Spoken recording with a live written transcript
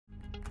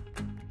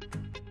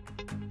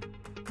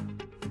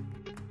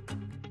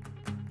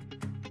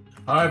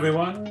Hi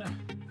everyone,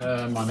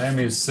 my name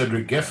is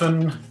Cedric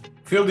Geffen.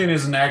 Fieldin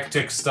is an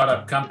AgTech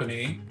startup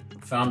company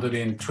founded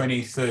in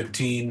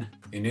 2013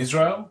 in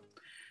Israel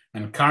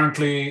and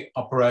currently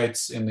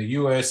operates in the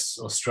US,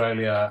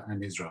 Australia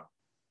and Israel.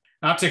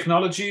 Our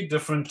technology,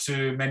 different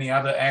to many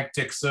other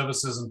AgTech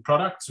services and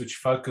products which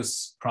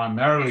focus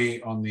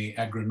primarily on the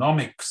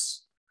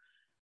agronomics,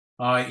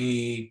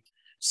 i.e.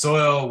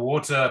 soil,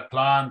 water,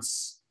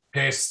 plants,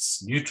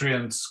 pests,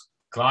 nutrients,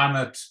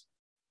 climate,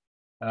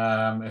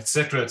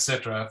 etc.,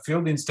 etc.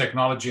 Fieldin's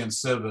technology and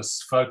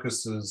service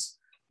focuses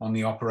on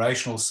the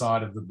operational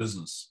side of the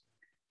business.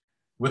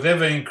 With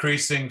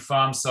ever-increasing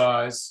farm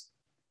size,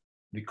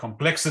 the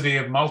complexity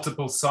of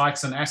multiple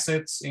sites and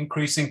assets,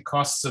 increasing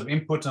costs of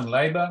input and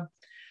labor,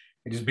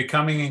 it is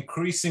becoming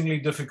increasingly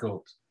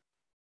difficult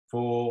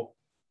for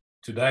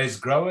today's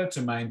grower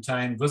to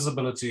maintain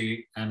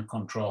visibility and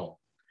control.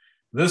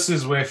 This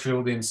is where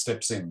Fieldin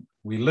steps in.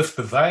 We lift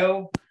the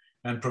veil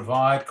and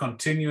provide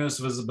continuous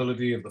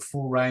visibility of the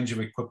full range of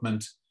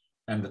equipment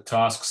and the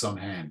tasks on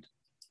hand.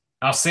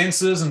 Our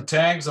sensors and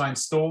tags are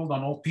installed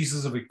on all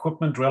pieces of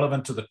equipment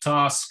relevant to the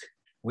task.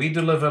 We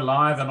deliver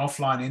live and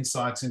offline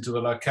insights into the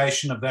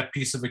location of that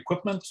piece of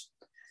equipment,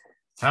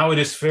 how it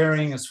is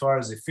faring as far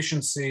as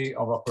efficiency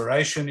of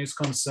operation is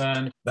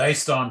concerned,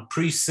 based on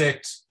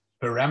preset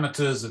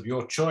parameters of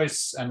your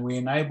choice, and we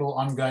enable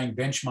ongoing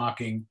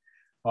benchmarking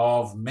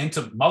of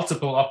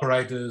multiple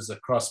operators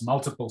across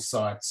multiple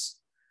sites.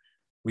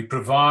 We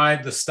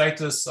provide the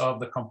status of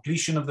the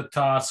completion of the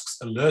tasks,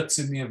 alerts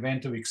in the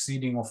event of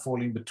exceeding or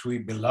falling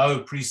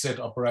below preset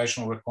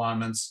operational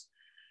requirements,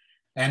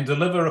 and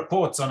deliver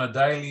reports on a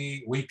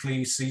daily,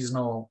 weekly,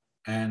 seasonal,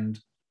 and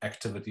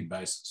activity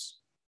basis.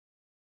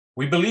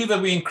 We believe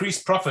that we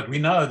increase profit. We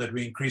know that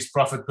we increase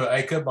profit per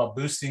acre by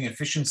boosting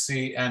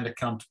efficiency and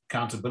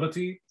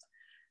accountability,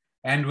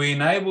 and we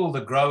enable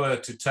the grower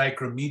to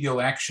take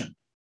remedial action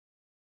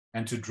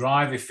and to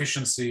drive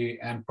efficiency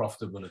and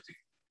profitability.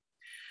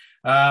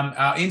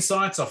 Our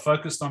insights are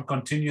focused on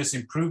continuous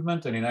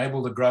improvement and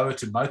enable the grower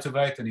to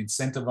motivate and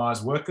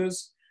incentivize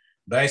workers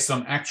based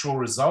on actual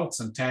results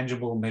and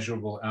tangible,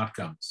 measurable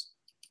outcomes.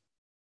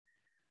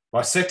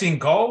 By setting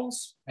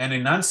goals and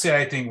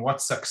enunciating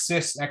what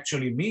success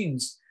actually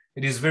means,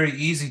 it is very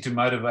easy to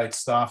motivate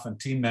staff and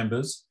team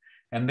members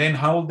and then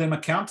hold them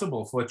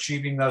accountable for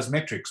achieving those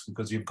metrics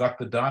because you've got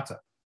the data.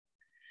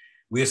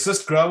 We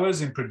assist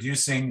growers in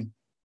producing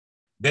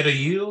better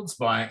yields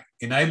by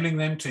enabling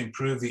them to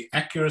improve the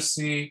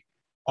accuracy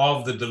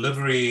of the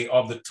delivery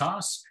of the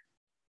task.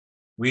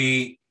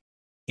 We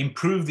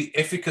improve the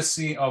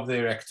efficacy of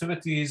their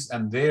activities,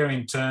 and there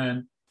in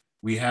turn,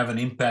 we have an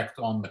impact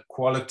on the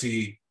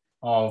quality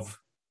of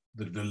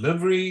the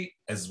delivery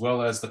as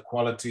well as the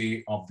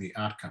quality of the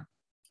outcome.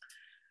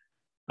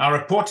 Our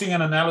reporting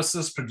and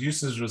analysis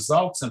produces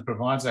results and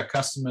provides our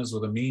customers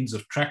with a means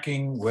of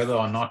tracking whether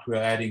or not we're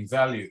adding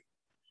value.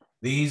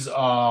 These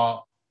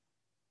are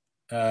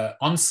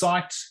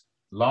on-site,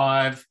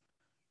 live,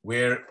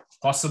 where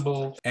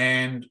possible,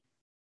 and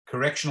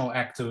correctional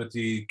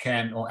activity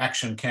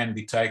action can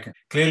be taken.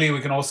 Clearly, we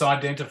can also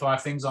identify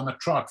things on the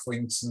trot, for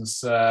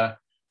instance,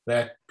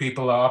 that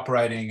people are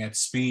operating at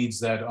speeds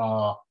that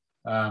are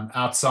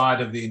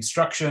outside of the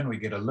instruction. We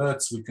get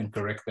alerts, we can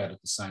correct that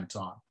at the same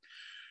time.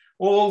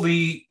 All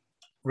the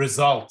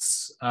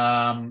results,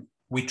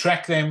 we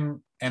track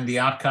them, and the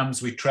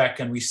outcomes we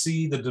track, and we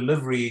see the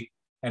delivery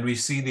and we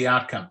see the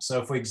outcome.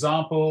 So for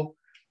example,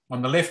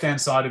 on the left-hand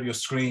side of your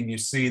screen, you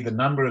see the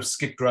number of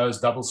skip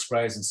rows, double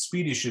sprays, and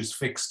speed issues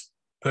fixed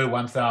per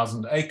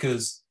 1,000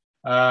 acres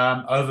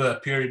over a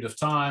period of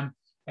time.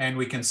 And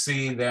we can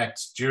see that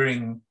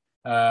during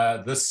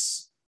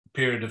this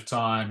period of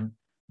time,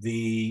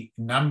 the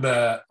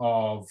number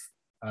of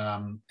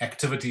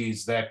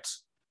activities that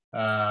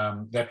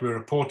were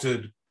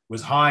reported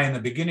was high in the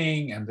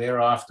beginning, and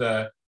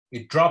thereafter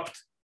it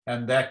dropped.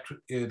 And that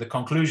the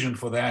conclusion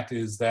for that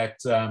is that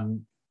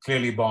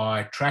clearly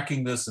by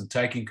tracking this and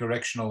taking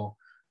correctional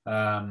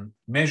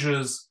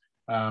measures,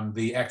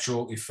 the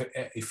actual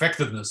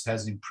effectiveness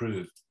has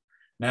improved.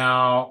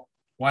 Now,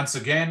 once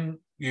again,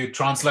 you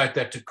translate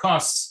that to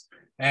costs,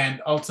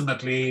 and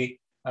ultimately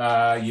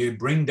you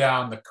bring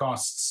down the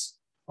costs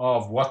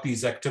of what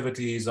these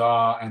activities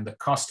are and the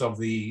cost of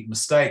the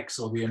mistakes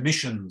or the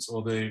omissions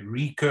or the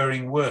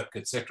recurring work,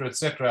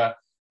 etc.,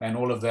 and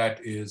all of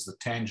that is the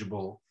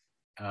tangible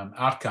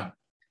outcome,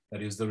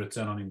 that is the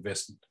return on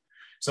investment.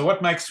 So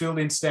what makes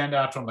Fieldin stand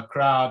out from the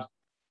crowd?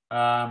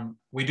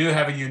 We do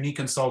have a unique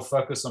and sole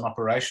focus on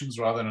operations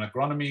rather than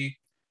agronomy.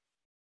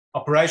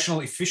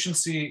 Operational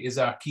efficiency is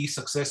our key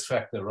success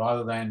factor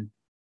rather than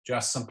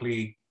just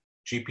simply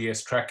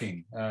GPS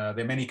tracking. There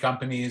are many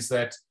companies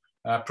that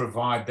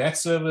provide that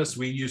service.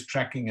 We use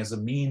tracking as a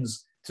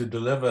means to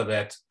deliver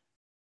that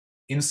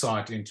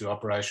insight into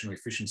operational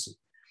efficiency.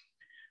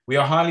 We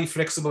are highly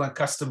flexible and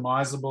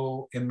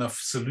customizable in the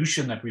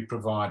solution that we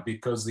provide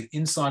because the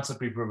insights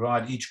that we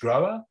provide each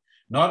grower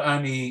not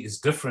only is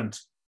different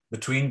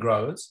between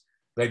growers,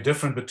 they're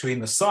different between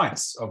the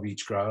sites of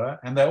each grower,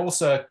 and they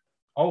also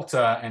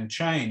alter and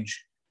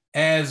change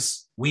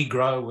as we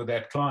grow with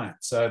that client.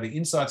 So the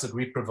insights that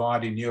we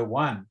provide in year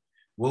one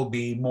will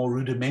be more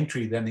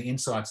rudimentary than the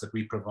insights that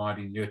we provide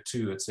in year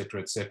two, et cetera,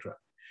 et cetera.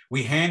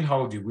 We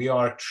handhold you. We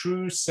are a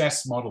true SaaS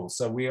model.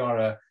 So we are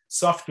a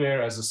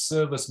software as a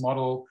service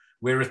model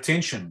where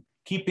retention,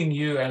 keeping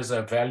you as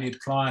a valued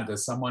client,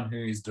 as someone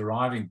who is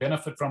deriving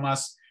benefit from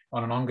us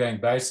on an ongoing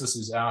basis,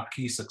 is our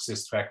key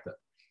success factor.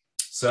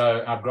 So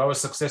our Grower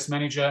Success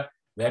Manager,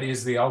 that is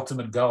the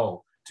ultimate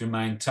goal, to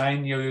maintain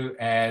you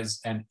as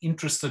an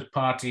interested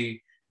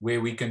party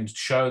where we can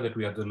show that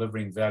we are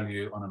delivering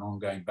value on an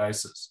ongoing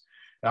basis.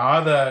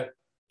 Our other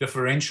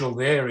differential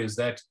there is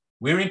that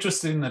we're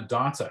interested in the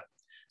data.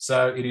 So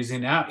it is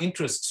in our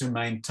interest to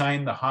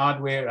maintain the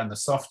hardware and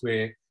the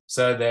software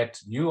so that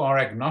you are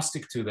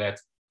agnostic to that,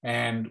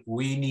 and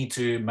we need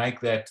to make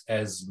that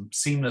as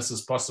seamless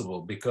as possible,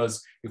 because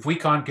if we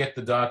can't get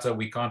the data,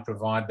 we can't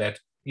provide that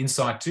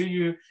insight to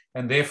you,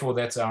 and therefore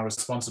that's our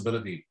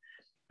responsibility.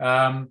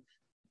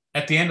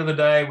 At the end of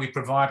the day, we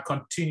provide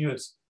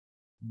continuous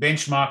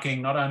benchmarking,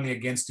 not only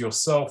against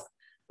yourself,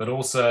 but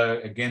also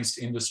against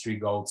industry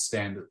gold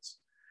standards.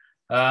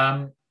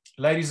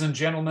 Ladies and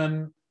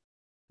gentlemen,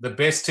 the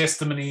best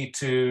testimony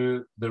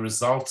to the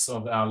results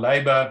of our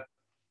labor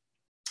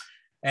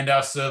and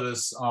our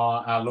service are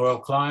our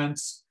loyal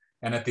clients.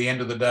 And at the end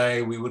of the day,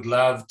 we would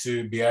love to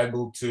be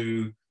able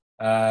to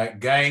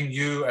gain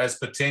you as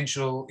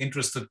potential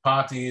interested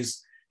parties.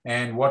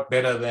 And what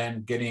better than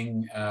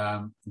getting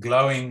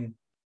glowing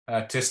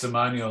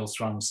testimonials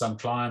from some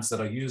clients that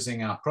are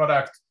using our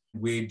product.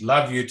 We'd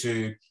love you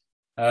to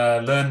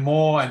learn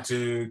more and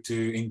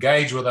to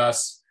engage with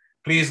us.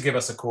 Please give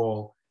us a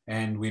call,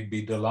 and we'd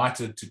be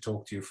delighted to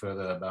talk to you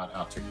further about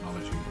our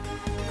technology.